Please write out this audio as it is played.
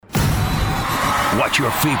Watch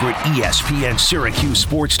your favorite ESPN Syracuse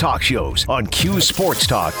sports talk shows on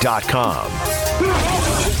QSportsTalk.com.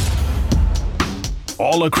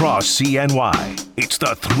 All across CNY, it's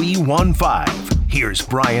the 315. Here's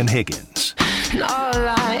Brian Higgins. All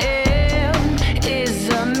I am is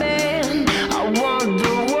a man. I want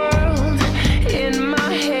the world in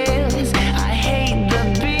my hands. I hate the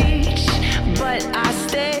beach, but I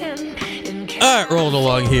stand in. All right, rolling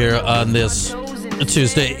along here on this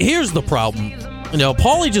Tuesday. Here's the problem. You know,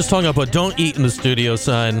 Paulie just hung up a "Don't eat in the studio"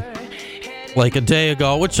 sign like a day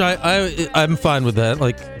ago, which I'm fine with that.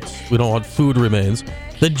 Like, we don't want food remains.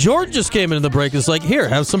 Then Jordan just came into the break. It's like, here,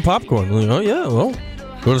 have some popcorn. Like, oh yeah, well,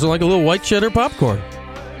 goes like a little white cheddar popcorn,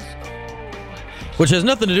 which has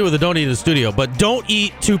nothing to do with the "Don't eat in the studio." But don't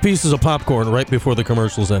eat 2 pieces of popcorn right before the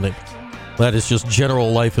commercial's ending. That is just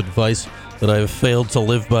general life advice that I have failed to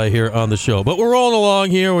live by here on the show. But we're rolling along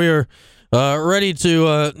here. We are ready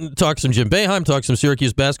to talk some Jim Boeheim, talk some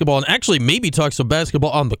Syracuse basketball, and actually maybe talk some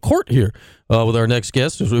basketball on the court here with our next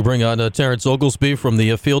guest as we bring on Terrence Oglesby from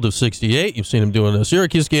the Field of 68. You've seen him doing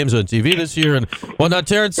Syracuse games on TV this year and whatnot.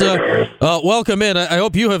 Terrence, welcome in. I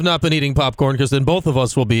hope you have not been eating popcorn, because then both of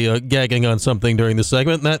us will be gagging on something during the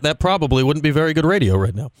segment, and that probably wouldn't be very good radio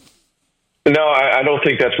right now. No, I don't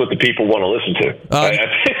think that's what the people want to listen to.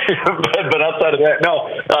 But outside of that, no.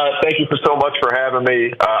 Thank you so much for having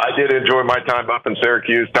me. I did enjoy my time up in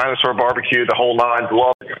Syracuse. Dinosaur barbecue, the whole nine.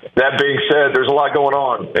 Well, that being said, there's a lot going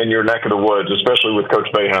on in your neck of the woods, especially with Coach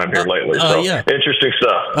Boeheim here lately. So yeah. Interesting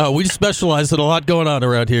stuff. We specialize in a lot going on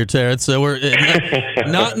around here, Terrence. So we're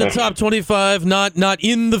not in the top 25, not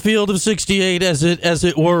in the Field of 68 as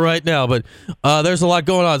it were right now, but there's a lot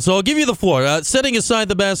going on. So I'll give you the floor. Setting aside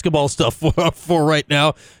the basketball stuff for right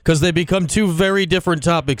now, because they become 2 very different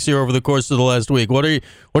topics here over the course of the last week. What are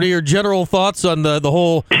your general thoughts on the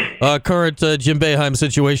whole current Jim Boeheim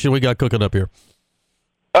situation we got cooking up here?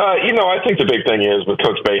 I think the big thing is with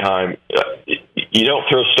Coach Boeheim, you don't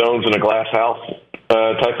throw stones in a glass house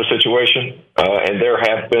type of situation, and there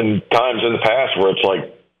have been times in the past where it's like,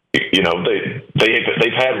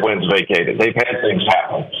 they've had wins vacated, they've had things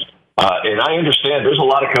happen. And I understand there's a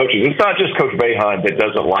lot of coaches. It's not just Coach Boeheim that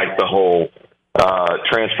doesn't like the whole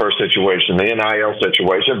transfer situation, the NIL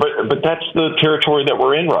situation, but that's the territory that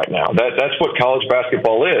we're in right now. That's what college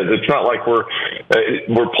basketball is. It's not like we're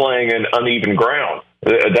playing in uneven ground.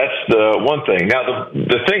 That's the one thing. Now,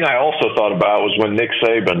 the thing I also thought about was when Nick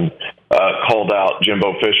Saban called out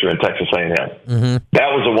Jimbo Fisher in Texas A&M. Mm-hmm. That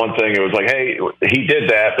was the one thing. It was like, hey, he did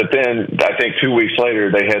that, but then I think 2 weeks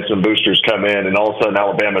later they had some boosters come in, and all of a sudden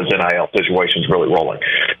Alabama's NIL situation is really rolling.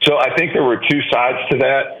 So I think there were 2 sides to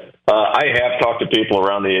that. I have talked to people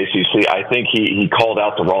around the ACC. I think he called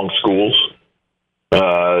out the wrong schools.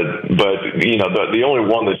 But the only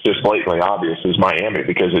one that's just blatantly obvious is Miami,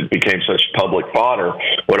 because it became such public fodder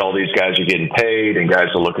when all these guys are getting paid and guys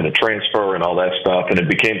are looking to transfer and all that stuff, and it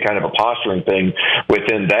became kind of a posturing thing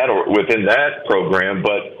within that program.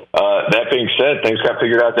 But that being said, things got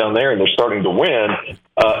figured out down there, and they're starting to win.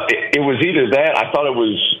 It was either that, I thought it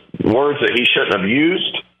was words that he shouldn't have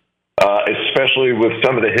used, especially with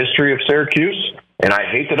some of the history of Syracuse. And I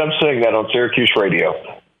hate that I'm saying that on Syracuse radio,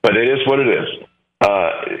 but it is what it is.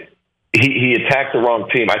 He attacked the wrong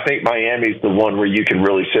team. I think Miami's the one where you can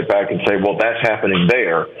really sit back and say, well, that's happening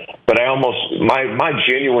there. But my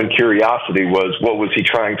genuine curiosity was, what was he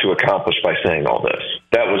trying to accomplish by saying all this?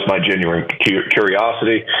 That was my genuine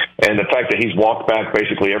curiosity. And the fact that he's walked back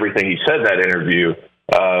basically everything he said in that interview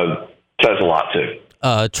says a lot too.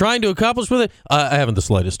 Trying to accomplish with it, I haven't the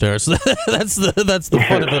slightest, Terrence. That's the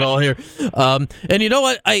fun of it all here. And you know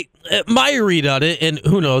what? My read on it, and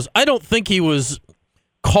who knows, I don't think he was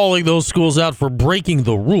calling those schools out for breaking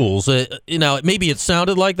the rules. Maybe it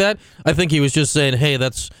sounded like that. I think he was just saying, hey,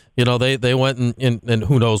 that's, they went and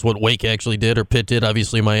who knows what Wake actually did or Pitt did.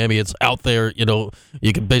 Obviously, Miami, it's out there.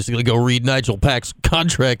 You can basically go read Nigel Pack's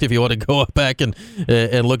contract if you want to go back and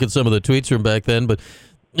look at some of the tweets from back then. But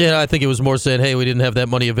I think it was more saying, hey, we didn't have that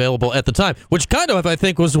money available at the time, which kind of, I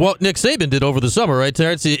think, was what Nick Saban did over the summer, right,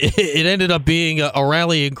 Terrence? It ended up being a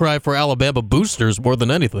rallying cry for Alabama boosters more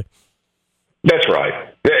than anything. That's right.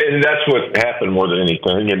 And that's what happened more than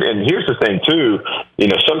anything. And here's the thing, too.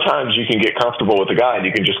 Sometimes you can get comfortable with a guy and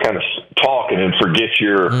you can just kind of talk and then forget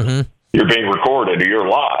you're being recorded or you're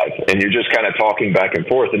live, and you're just kind of talking back and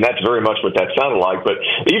forth. And that's very much what that sounded like. But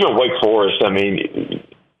even Wake Forest,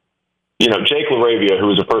 Jake LaRavia,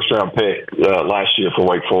 who was a first-round pick last year for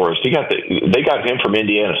Wake Forest, they got him from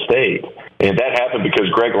Indiana State, and that happened because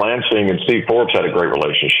Greg Lansing and Steve Forbes had a great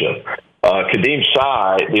relationship. Kadeem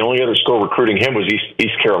Sy, the only other school recruiting him was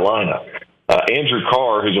East Carolina. Andrew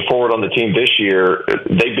Carr, who's a forward on the team this year,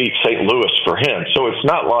 they beat St. Louis for him. So it's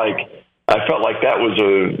not like I felt like that was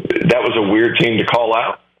a weird team to call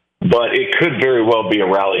out, but it could very well be a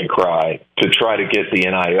rallying cry to try to get the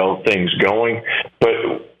NIL things going.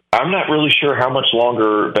 But I'm not really sure how much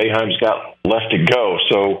longer Boeheim's got left to go.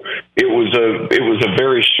 So it was a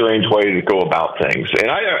very strange way to go about things.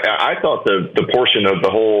 And I thought the portion of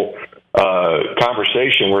the whole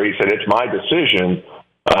conversation where he said it's my decision,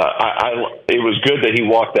 it was good that he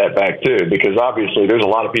walked that back too, because obviously there's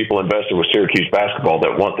a lot of people invested with Syracuse basketball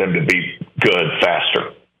that want them to be good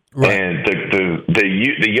faster. Right. And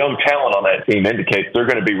the young talent on that team indicates they're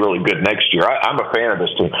going to be really good next year. I'm a fan of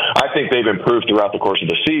this team. I think they've improved throughout the course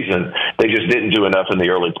of the season. They just didn't do enough in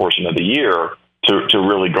the early portion of the year to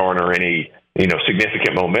really garner any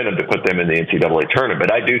significant momentum to put them in the NCAA tournament.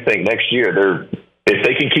 But I do think next year if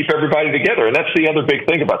they can keep everybody together, and that's the other big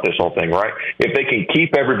thing about this whole thing, right? If they can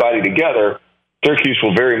keep everybody together, Syracuse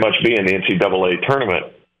will very much be in the NCAA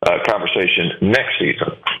tournament conversation next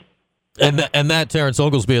season. And that Terrence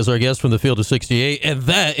Oglesby is our guest from the Field of 68,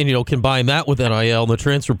 and combine that with NIL and the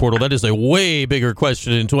transfer portal, that is a way bigger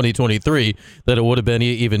question in 2023 than it would have been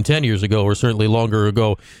even 10 years ago, or certainly longer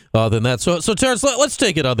ago than that. So Terrence, let's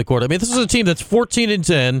take it on the court. I mean, this is a team that's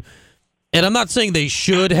 14-10, and I'm not saying they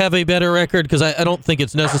should have a better record, because I don't think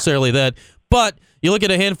it's necessarily that, but you look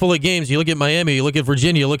at a handful of games, you look at Miami, you look at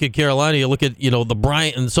Virginia, you look at Carolina, you look at the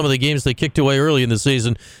Bryant and some of the games they kicked away early in the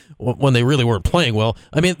season when they really weren't playing well.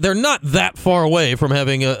 I mean, they're not that far away from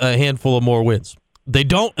having a handful of more wins. They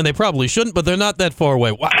don't, and they probably shouldn't, but they're not that far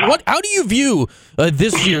away. How do you view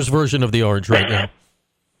this year's version of the Orange right now?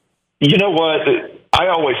 You know what? I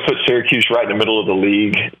always put Syracuse right in the middle of the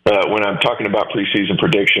league when I'm talking about preseason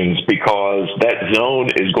predictions, because that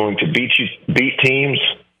zone is going to beat teams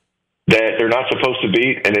that they're not supposed to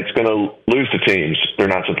beat, and it's going to lose to teams they're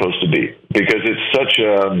not supposed to beat, because it's such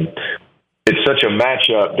a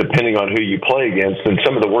matchup depending on who you play against. And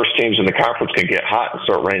some of the worst teams in the conference can get hot and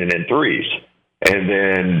start raining in threes. And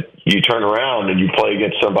then you turn around and you play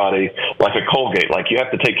against somebody like a Colgate. Like, you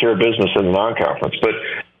have to take care of business in the non-conference. But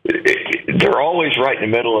they're always right in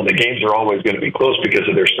the middle, and the games are always going to be close because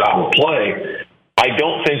of their style of play. I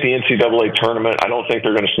don't think the NCAA tournament, I don't think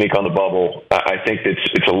they're going to sneak on the bubble. I think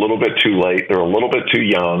it's a little bit too late. They're a little bit too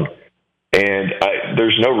young. And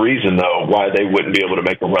there's no reason, though, why they wouldn't be able to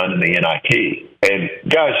make a run in the NIT. And,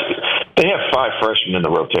 guys, they have 5 freshmen in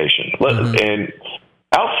the rotation. Mm-hmm. And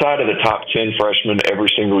outside of the top 10 freshmen every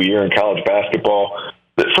single year in college basketball,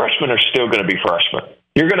 the freshmen are still going to be freshmen.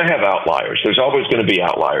 You're going to have outliers. There's always going to be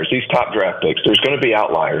outliers. These top draft picks, there's going to be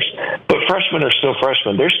outliers. But freshmen are still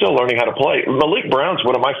freshmen. They're still learning how to play. Malik Brown's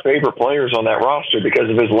one of my favorite players on that roster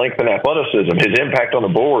because of his length and athleticism, his impact on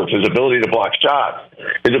the boards, his ability to block shots,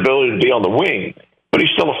 his ability to be on the wing. But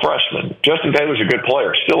he's still a freshman. Justin Taylor's a good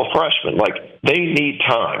player, still a freshman. Like, they need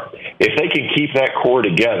time. If they can keep that core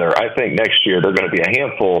together, I think next year they're going to be a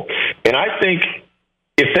handful. And I think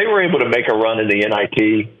if they were able to make a run in the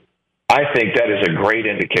NIT, I think that is a great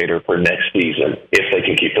indicator for next season if they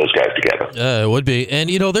can keep those guys together. It would be. And,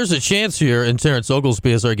 there's a chance here, and Terrence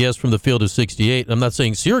Oglesby is our guest from the Field of 68. I'm not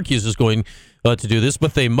saying Syracuse is going to do this,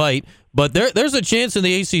 but they might. But there's a chance in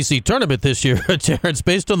the ACC tournament this year, Terrence,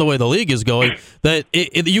 based on the way the league is going, that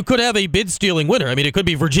you could have a bid-stealing winner. I mean, it could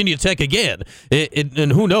be Virginia Tech again.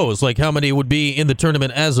 And who knows, like, how many would be in the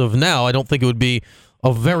tournament as of now. I don't think it would be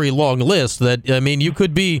a very long list. You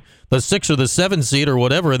could be the 6 or the 7 seed or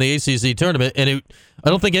whatever in the ACC tournament, and I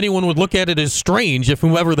don't think anyone would look at it as strange if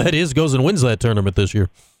whoever that is goes and wins that tournament this year.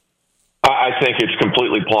 I think it's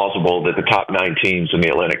completely plausible that the top 9 teams in the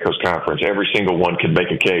Atlantic Coast Conference, every single one could make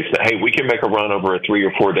a case that, hey, we can make a run over a 3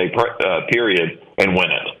 or 4 day period and win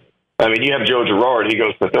it. I mean, you have Joe Girard, he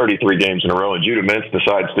goes to 33 games in a row, and Judah Mintz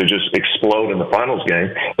decides to just explode in the finals game.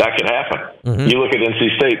 That can happen. Mm-hmm. You look at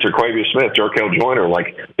NC State, Terquavius Smith, Jarkel Joyner,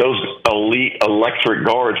 like those elite electric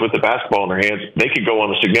guards with the basketball in their hands, they could go on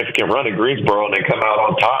a significant run in Greensboro and then come out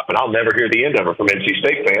on top, and I'll never hear the end of it from NC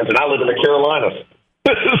State fans, and I live in the Carolinas.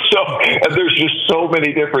 So there's just so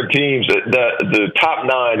many different teams. The top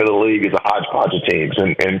 9 of the league is a hodgepodge of teams.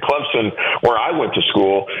 And Clemson, where I went to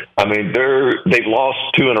school, I mean, they've lost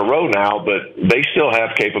 2 in a row now, but they still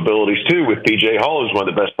have capabilities too. With P.J. Hall, who's one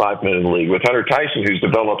of the best 5 men in the league. With Hunter Tyson, who's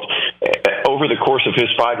developed over the course of his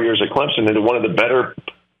 5 years at Clemson into one of the better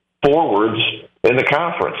forwards in the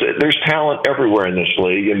conference. There's talent everywhere in this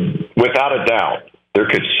league, and without a doubt, there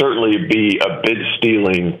could certainly be a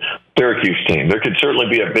bid-stealing Syracuse team. There could certainly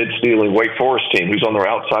be a bid-stealing Wake Forest team who's on their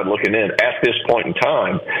outside looking in at this point in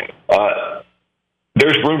time.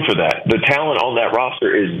 There's room for that. The talent on that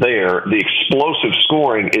roster is there. The explosive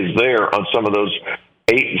scoring is there on some of those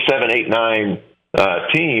 7, 8, 9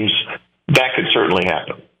 teams, that could certainly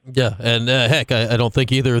happen. Yeah, and heck, I don't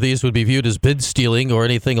think either of these would be viewed as bid stealing or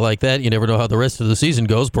anything like that. You never know how the rest of the season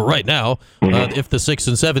goes. But right now, if the 6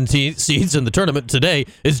 and 7 seeds in the tournament today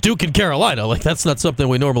is Duke and Carolina, like that's not something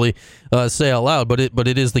we normally say out loud, but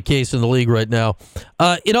it is the case in the league right now.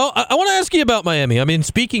 I want to ask you about Miami. I mean,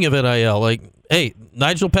 speaking of NIL, like, hey,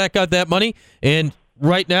 Nigel Pack got that money, and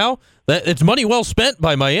right now, it's money well spent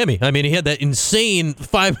by Miami. I mean, he had that insane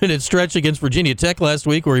 5-minute stretch against Virginia Tech last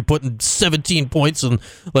week where he put in 17 points in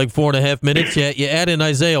like 4.5 minutes. You add in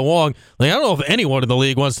Isaiah Wong. Like, I don't know if anyone in the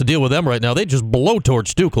league wants to deal with them right now. They just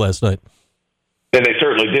blowtorched Duke last night. And they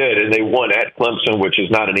certainly did, and they won at Clemson, which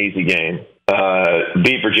is not an easy game.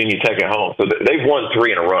 Beat Virginia Tech at home. So they've won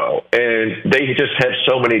 3 in a row. And they just have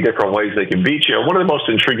so many different ways they can beat you. And one of the most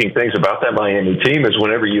intriguing things about that Miami team is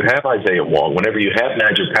whenever you have Isaiah Wong, whenever you have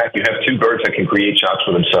Nigel Pack, you have two guards that can create shots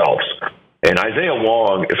for themselves. And Isaiah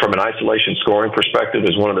Wong, from an isolation scoring perspective,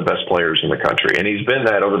 is one of the best players in the country. And he's been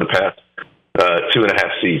that over the past 2.5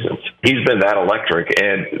 seasons. He's been that electric.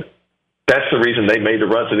 And that's the reason they made the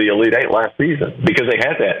run to the Elite Eight last season, because they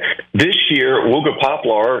had that. This year, Wooga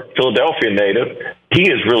Poplar, Philadelphia native, he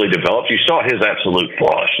has really developed. You saw his absolute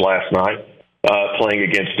flush last night playing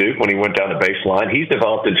against Duke when he went down the baseline. He's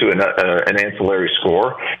developed into an ancillary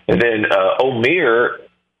scorer. And then Omier,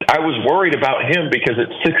 I was worried about him because at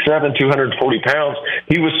 6'7", 240 pounds,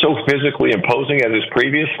 he was so physically imposing at his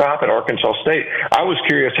previous stop at Arkansas State. I was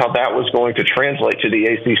curious how that was going to translate to the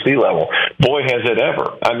ACC level. Boy, has it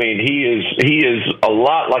ever. I mean, he is a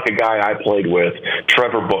lot like a guy I played with,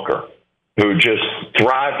 Trevor Booker, who just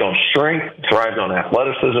thrived on strength, thrived on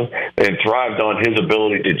athleticism, and thrived on his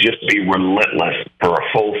ability to just be relentless for a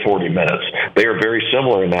full 40 minutes. They are very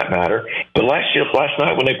similar in that matter. But last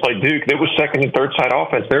night when they played Duke, it was second and third side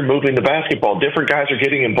offense. They're moving the basketball. Different guys are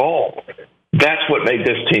getting involved. That's what made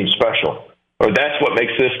this team special. Or that's what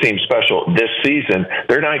makes this team special this season.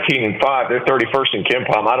 They're 19-5. They're 31st in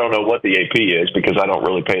KenPom. I don't know what the AP is because I don't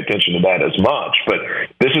really pay attention to that as much. But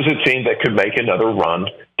this is a team that could make another run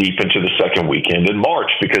deep into the second weekend in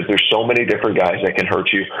March because there's so many different guys that can hurt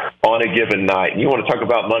you on a given night. You want to talk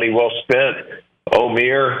about money well spent?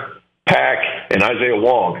 Omier, Pack, and Isaiah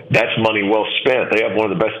Wong. That's money well spent. They have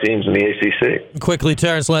one of the best teams in the ACC. Quickly,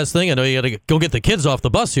 Terrence, last thing. I know you got to go get the kids off the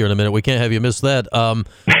bus here in a minute. We can't have you miss that.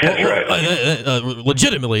 That's right.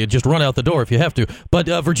 Legitimately, just run out the door if you have to. But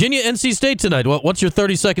Virginia, NC State tonight. What's your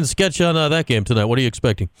 30-second sketch on that game tonight? What are you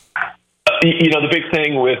expecting? The big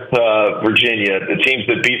thing with Virginia, the teams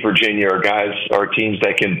that beat Virginia are teams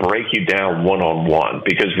that can break you down one-on-one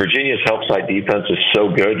because Virginia's help side defense is so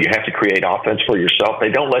good. You have to create offense for yourself. They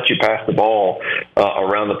don't let you pass the ball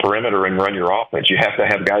around the perimeter and run your offense. You have to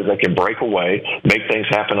have guys that can break away, make things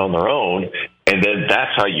happen on their own, and then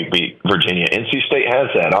that's how you beat Virginia. NC State has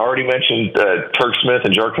that. I already mentioned Turk Smith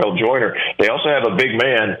and Jarkel Joyner. They also have a big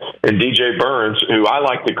man in DJ Burns, who I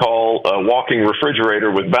like to call a walking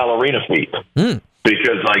refrigerator with ballerina feet.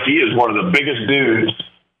 Because he is one of the biggest dudes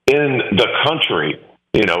in the country,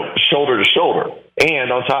 shoulder to shoulder.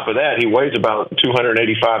 And on top of that, he weighs about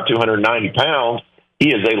 285, 290 pounds. He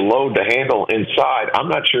is a load to handle inside. I'm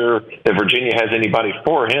not sure that Virginia has anybody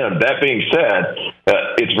for him. That being said,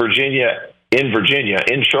 it's Virginia,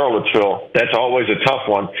 in Charlottesville. That's always a tough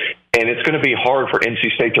one. And it's going to be hard for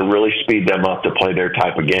NC State to really speed them up to play their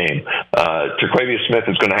type of game. Terquavius Smith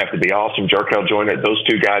is going to have to be awesome. Jarkel Joyner, those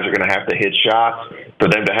two guys are going to have to hit shots for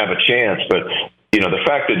them to have a chance. But, the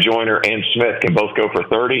fact that Joyner and Smith can both go for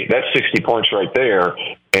 30, that's 60 points right there.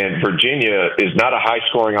 And Virginia is not a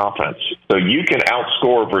high-scoring offense. So you can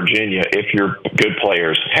outscore Virginia if your good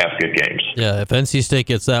players have good games. Yeah, if NC State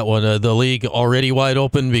gets that one, the league already wide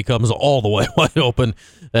open becomes all the way wide open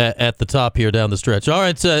at the top here down the stretch. All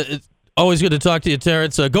right, it's always good to talk to you,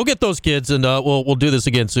 Terrence. Go get those kids, and we'll do this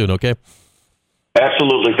again soon, okay?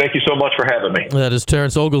 Absolutely. Thank you so much for having me. That is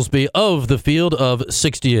Terrence Oglesby of the Field of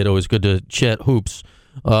 68. Always good to chat hoops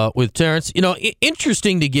with Terrence.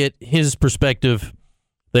 Interesting to get his perspective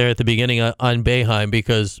there at the beginning on Boeheim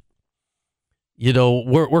because,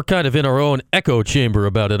 we're kind of in our own echo chamber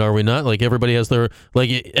about it, are we not? Like everybody has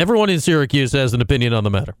everyone in Syracuse has an opinion on the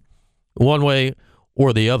matter, one way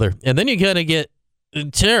or the other. And then you kind of get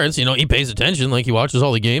Terrence, he pays attention, he watches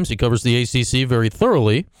all the games. He covers the ACC very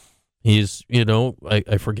thoroughly. He's,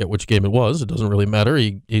 I forget which game it was. It doesn't really matter.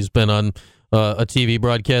 He's been on a TV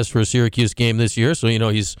broadcast for a Syracuse game this year, so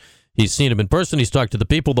he's seen him in person. He's talked to the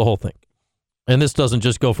people, the whole thing. And this doesn't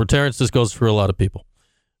just go for Terrence. This goes for a lot of people.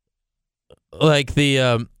 I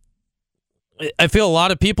feel a lot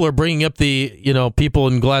of people are bringing up the people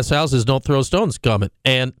in glass houses don't throw stones comment,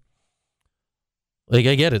 and Like,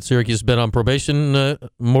 I get it. Syracuse has been on probation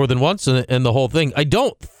more than once and the whole thing. I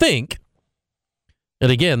don't think,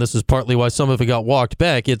 and again, this is partly why some of it got walked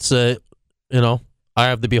back. It's, I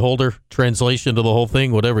have the beholder translation to the whole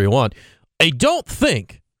thing, whatever you want. I don't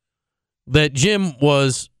think that Jim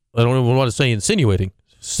was, I don't even want to say insinuating,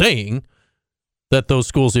 saying that those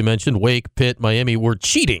schools he mentioned, Wake, Pitt, Miami, were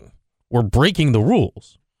cheating, were breaking the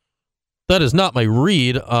rules. That is not my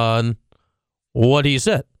read on what he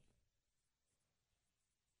said.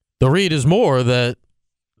 The read is more that,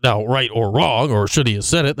 now, right or wrong, or should he have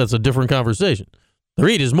said it, that's a different conversation. The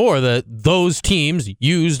read is more that those teams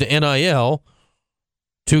used NIL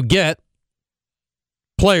to get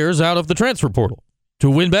players out of the transfer portal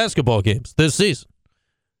to win basketball games this season.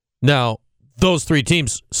 Now, those three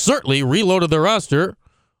teams certainly reloaded their roster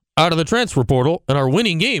out of the transfer portal and are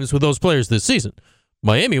winning games with those players this season.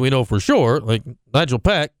 Miami, we know for sure, like Nigel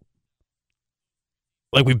Pack,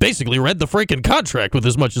 like we basically read the freaking contract with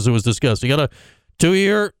as much as it was discussed. He got a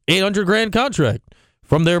 2-year, $800,000 contract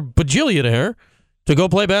from their bajillionaire to go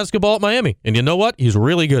play basketball at Miami. And you know what? He's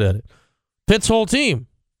really good at it. Pitt's whole team,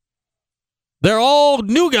 they're all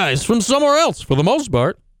new guys from somewhere else for the most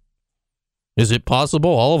part. Is it possible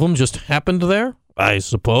all of them just happened there? I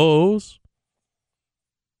suppose.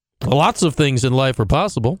 Lots of things in life are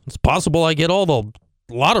possible. It's possible I get all the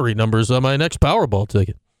lottery numbers on my next Powerball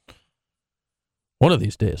ticket. One of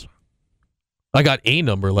these days. I got a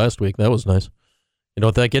number last week. That was nice. You know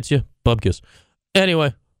what that gets you? Bubkiss.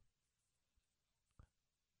 Anyway.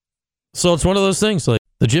 So it's one of those things, like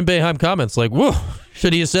the Jim Boeheim comments, like, whoa,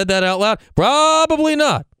 should he have said that out loud? Probably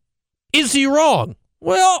not. Is he wrong?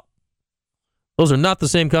 Well, those are not the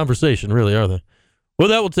same conversation, really, are they? Well,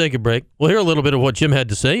 that will take a break. We'll hear a little bit of what Jim had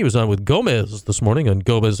to say. He was on with Gomez this morning on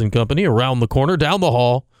Gomez & Company, around the corner, down the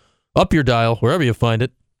hall, up your dial, wherever you find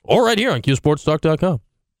it, or right here on QSportsTalk.com.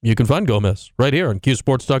 You can find Gomez right here on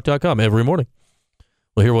QSportsTalk.com every morning.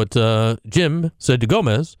 We'll hear what Jim said to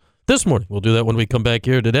Gomez this morning. We'll do that when we come back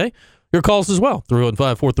here today. Your calls as well,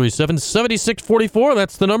 315-437-7644.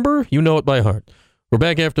 That's the number. You know it by heart. We're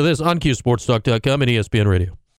back after this on QSportsTalk.com and ESPN Radio.